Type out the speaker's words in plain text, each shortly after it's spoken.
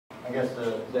I guess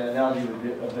the analogy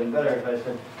would have been better if I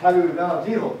said, how do we balance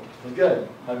evil with good?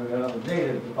 How do we balance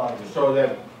negative with positive? So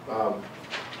that,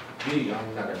 B,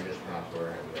 I'm not gonna mispronounce the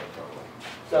word.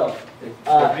 So,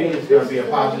 So B is gonna be a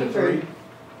positive 3?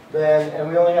 Then, and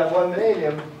we only have one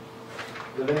vanadium,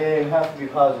 the vanadium has to be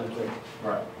positive 3.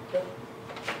 Right.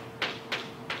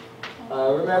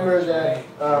 Remember that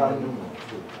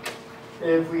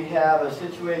if we have a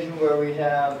situation where we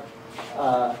have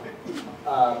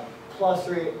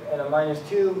 +3 and a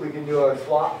 -2, we can do our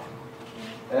swap.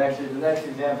 And actually, the next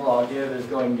example I'll give is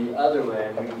going the other way,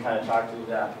 and we can kind of talk through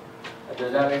that.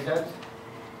 Does that make sense?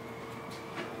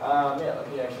 Yeah, let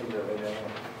me actually do it right down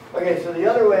here. Okay, so the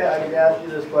other way I could ask you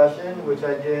this question, which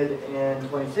I did in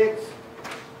 26,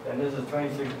 and this is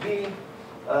 26B,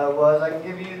 was I can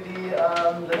give you the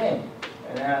name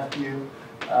and ask you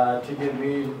to give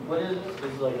me, what is this?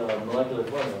 This is like a molecular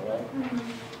formula, right?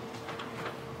 Mm-hmm.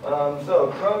 So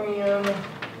chromium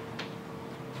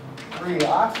 3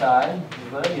 oxide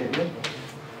is what I give you.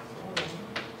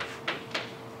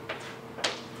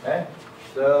 Okay,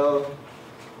 so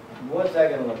what's that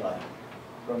going to look like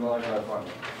for molecular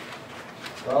formula?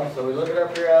 Well, so we look at our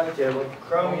periodic table.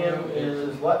 Chromium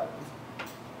is what?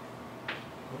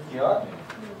 CR?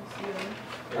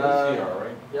 It is CR,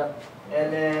 right? Yep.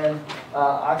 And then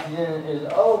oxygen is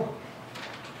O.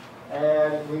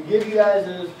 And we give you guys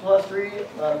this +3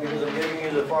 because I'm giving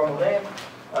you the formal name.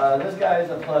 This guy is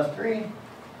a +3.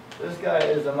 This guy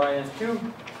is a -2.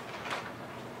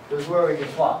 This is where we can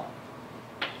swap.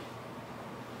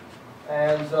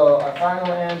 And so our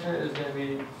final answer is going to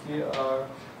be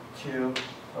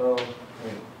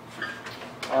Cr2O3.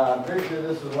 I'm pretty sure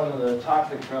this is one of the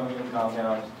toxic chromium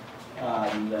compounds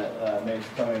that makes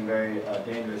chromium very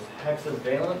dangerous.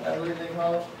 Hexavalent, I believe they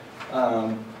call it.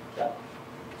 Yeah.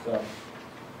 So.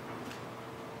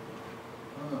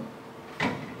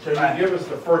 So you give us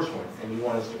the first one, and you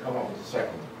want us to come up with the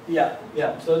second one. Yeah,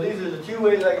 yeah. So these are the 2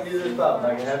 ways I can do this problem.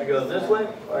 I can have to go this way,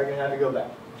 or I can have to go back.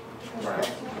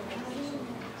 Right.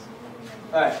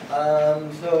 All right.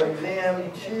 So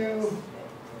exam 2.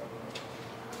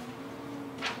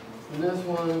 This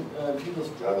one, people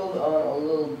struggled on a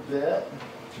little bit.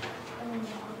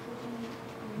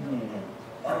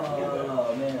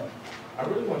 Oh man. I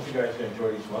really want you guys to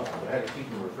enjoy these muffins. I had to keep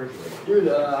them refrigerated. Dude,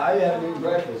 I haven't eaten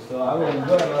breakfast, so I will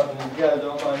enjoy them if you guys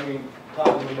don't mind me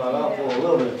talking to my mouth full a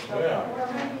little bit. Yeah.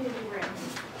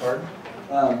 Pardon?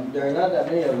 There are not that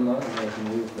many of them. I can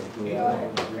use them too.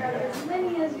 As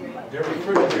many as you like. They're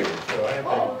refrigerated, so I have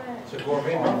to, it's a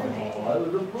gourmet muffin. I was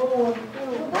just blowing.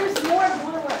 There's more than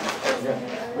one.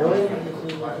 Really? This is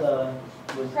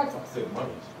with Pretzels. Good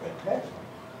money.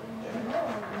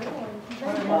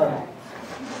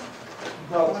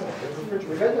 so,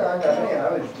 because there aren't that many, I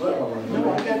would split one. No,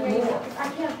 I got more. I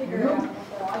can't figure it out.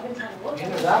 I've been trying to look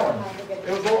at it. That one. It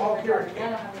was all carrot cake. I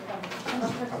don't have the phone.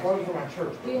 I brought it from my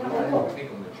church. Do you have I a don't book? take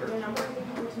them to Your church. number?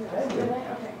 Thank you. Okay.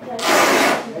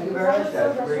 Thank you very much,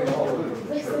 guys, for bringing the whole food.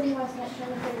 Listen, West, not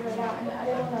trying to figure it out, and I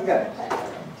don't know. Okay.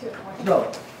 So,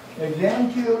 exam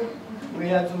 2, we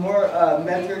had some more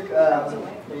metric,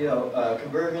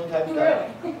 conversion type stuff.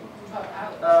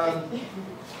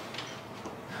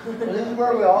 This is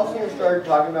where we also started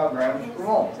talking about grams per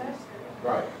mole.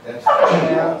 Right, that's,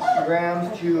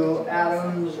 Grams to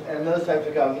atoms and those types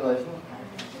of calculations.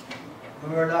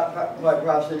 When we're not quite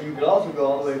proficient, you could also go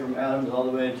all the way from atoms all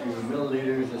the way to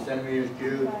milliliters to centimeters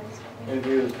cubed if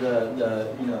he was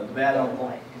the bad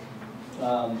uncle.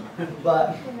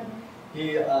 But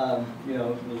he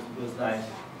was nice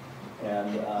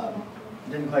and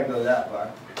didn't quite go that far.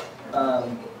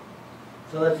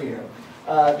 So let's see here.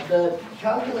 The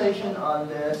calculation on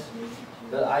this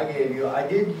that I gave you, I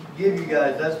did give you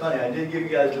guys, that's funny, I did give you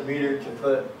guys the meter to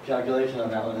put calculation on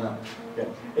that one. Okay.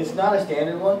 It's not a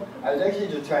standard one. I was actually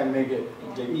just trying to make it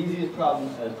the easiest problem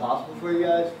as possible for you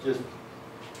guys, just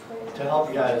to help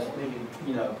you guys maybe,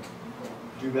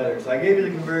 do better. So I gave you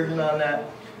the conversion on that.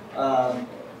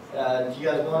 Do you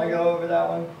guys want to go over that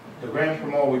one? the grams per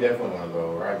mole we definitely want to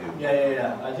go over, I do.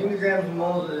 Yeah. I think the grams per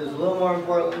mole is a little more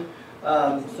important.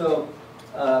 For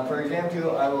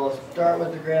example, I will start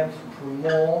with the grams per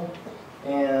mole,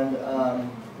 and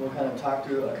we'll kind of talk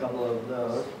through a couple of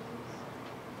those.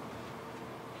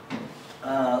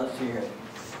 Let's see here.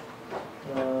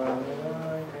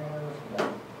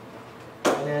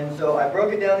 And then, so I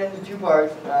broke it down into 2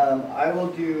 parts. I will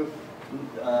do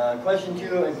question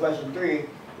 2 and question 3,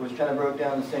 which kind of broke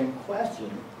down the same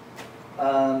question.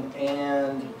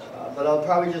 But I'll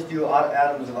probably just do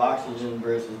atoms of oxygen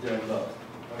versus doing both.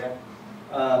 Okay.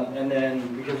 And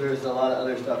then, because there's a lot of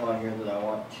other stuff on here that I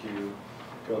want to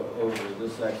go over,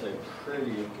 this is actually a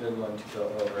pretty good one to go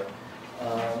over.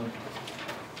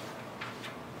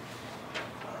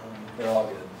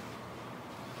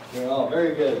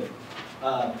 very good.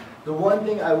 The one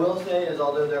thing I will say is,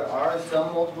 although there are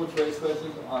some multiple choice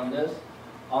questions on this,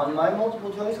 on my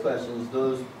multiple choice questions,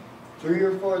 those 3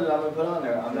 or 4 that I'm going to put on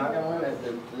there, I'm not going to limit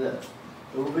it to this.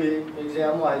 It will be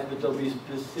exam-wise, but they'll be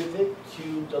specific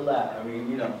to the lab. I mean,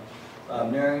 you know,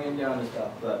 narrowing it down to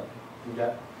stuff. But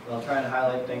okay, I'll try and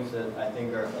highlight things that I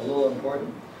think are a little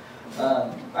important.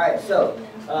 All right, so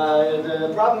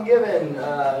the problem given,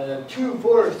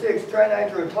 2,4,6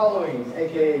 trinitrotoluene,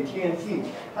 aka TNT,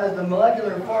 has the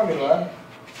molecular formula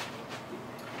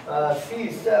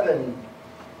C7H.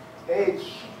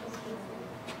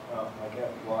 Oh, I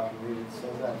can't walk and read it at the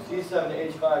same time.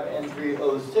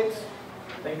 C7H5N3O6.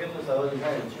 Thank goodness I wasn't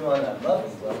trying to chew on that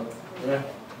muffin. So.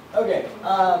 Okay,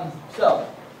 so.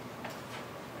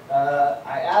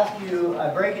 I ask you, I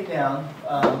break it down,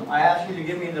 I ask you to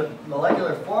give me the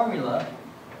molecular formula,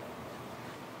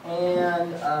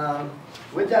 and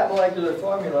with that molecular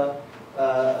formula,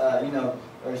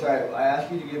 I ask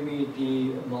you to give me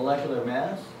the molecular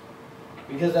mass,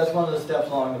 because that's one of the steps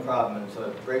along the problem, and so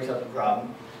it breaks up the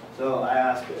problem. So I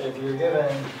ask if you're given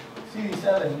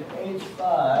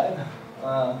C7H5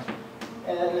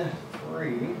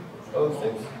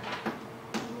 N3O6,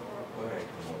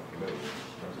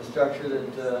 structure that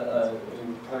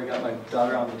probably got my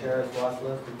daughter on the terrace watch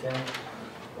list for 10.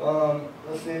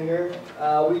 Let's see here.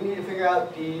 We need to figure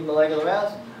out the molecular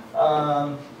mass.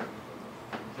 So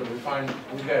we got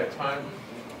a time,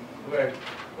 where's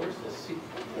the C?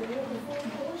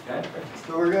 Okay.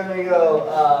 So we're going to go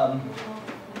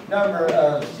number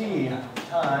of C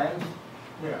times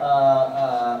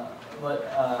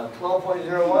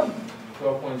 12.01?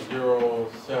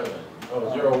 12.07,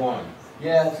 oh, 01.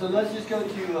 Yeah, so let's just go to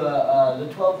the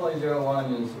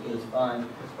 12.01 is fine.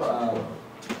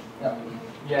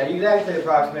 Yeah, you can actually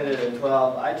approximate it at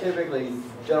 12. I typically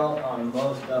don't on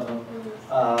most of them.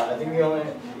 I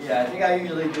think I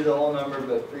usually do the whole number,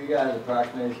 but for you guys,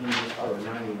 approximation is just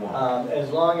 91.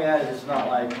 as long as it's not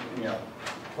like,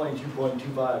 22.25 or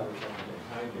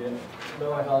something.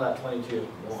 No, I call that 22.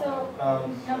 So,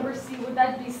 number C, would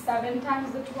that be 7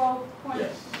 times the 12 point?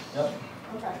 Yes. Yep.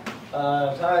 Okay.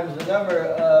 Times the number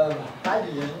of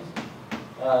hydrogens,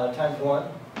 times 1.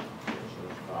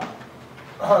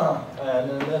 And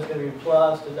then that's going to be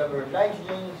plus the number of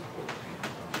nitrogens.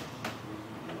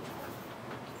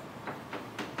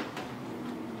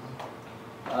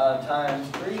 Times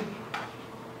 3.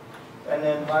 And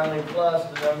then finally plus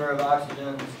the number of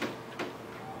oxygens.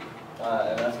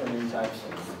 And that's going to be times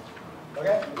 6.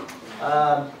 Okay?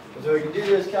 So we can do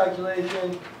this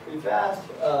calculation pretty fast.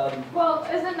 Well,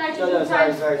 isn't nitrogen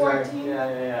times 14?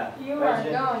 Yeah. You are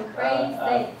going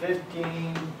crazy.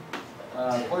 15,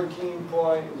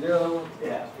 14.0,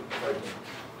 yeah, 14.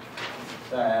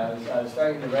 Sorry, I was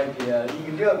starting to write the, you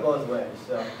can do it both ways.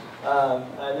 So,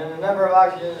 and then the number of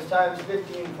oxygens times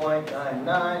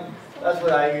 15.99. That's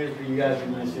what I use for you guys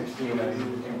when you use 16. I use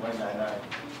 15.99.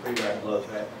 Pretty darn close,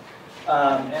 right?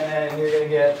 And then you're going to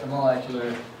get the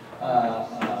molecular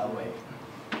weight,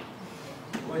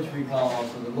 which we call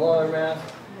also the molar mass.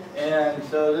 And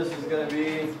so this is going to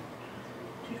be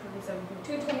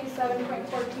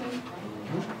 227.14.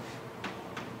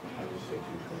 I just say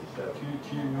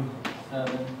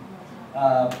 227.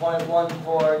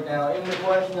 227.14. Now in the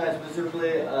question I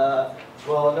specifically,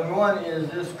 well, number 1, is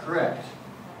this correct?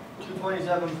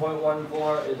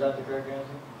 227.14, is that the correct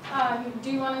answer?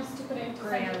 Do you want us to put it into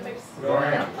scientific?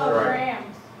 Grams. Oh, Right.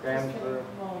 grams. Grams per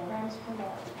Grams per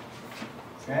mole.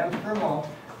 grams per mole.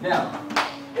 Now,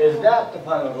 is that the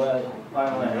final answer?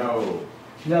 No.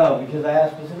 No, because I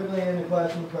asked specifically in the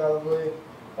question probably.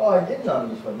 Oh, I didn't on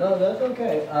this one. No, that's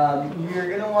okay. You're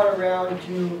going to want to round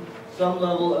to some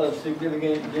level of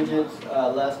significant digits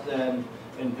less than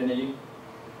infinity.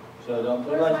 So don't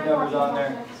put a bunch of numbers on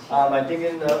there. I think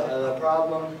in the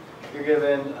problem you're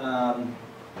given,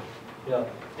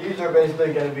 these are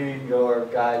basically going to be your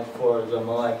guides for the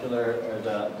molecular or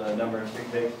the number of sig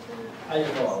figs. I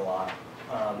just know a lot.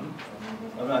 I'm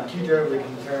not too terribly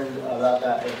concerned about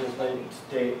that at this late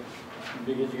state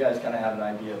because you guys kind of have an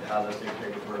idea of how the sig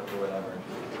figs work or whatever.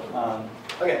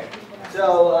 Okay,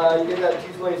 so you get that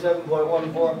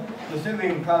 227.14.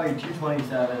 Assuming probably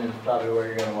 227 is probably where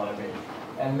you're going to want to be.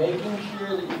 And making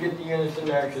sure that you get the units in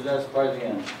there because that's part of the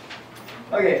answer.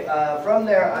 Okay, from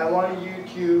there I want you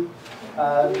to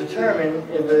determine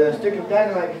if a stick of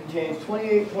dynamite contains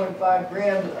 28.5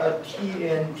 grams of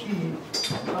TNT,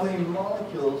 how many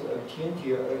molecules of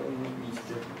TNT are in each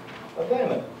stick of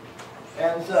dynamite.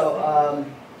 And so,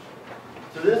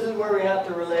 so this is where we have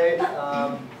to relate.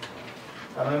 I'm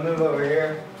going to move over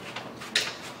here.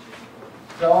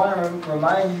 So I want to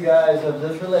remind you guys of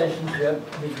this relationship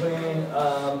between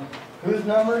Whose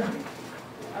number?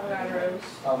 Avogadro's.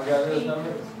 Avogadro's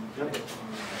number?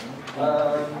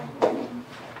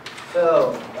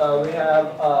 We have,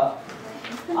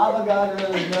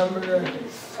 Avogadro's number of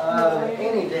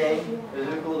anything is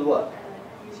equal to what?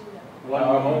 One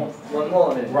mole. 1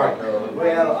 mole. Right. We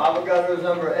have Avogadro's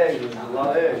number of eggs, which is a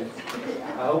lot of eggs.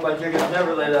 I hope my chickens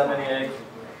never lay that many eggs.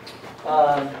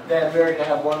 Then we're gonna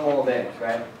have 1 mole of eggs,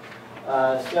 right?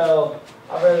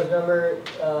 Avogadro's number,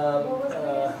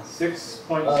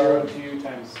 6.02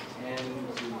 times 10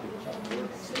 to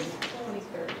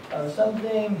of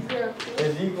something 0,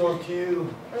 is equal to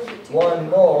or is it 2? 1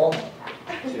 mole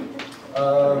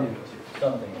of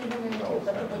something.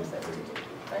 But it looks like 2,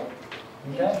 right?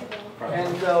 Okay?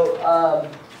 And so,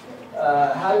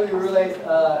 how do we relate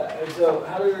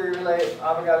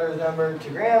Avogadro's number to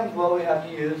grams? Well, we have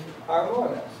to use our molar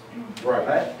mass, Right.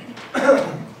 right?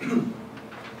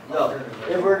 So,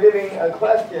 if we're giving a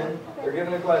question, of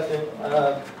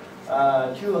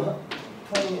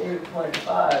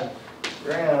 28.5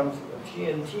 grams of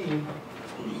TNT,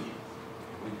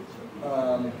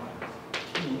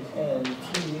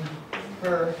 TNT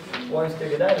per 1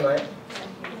 stick of dynamite,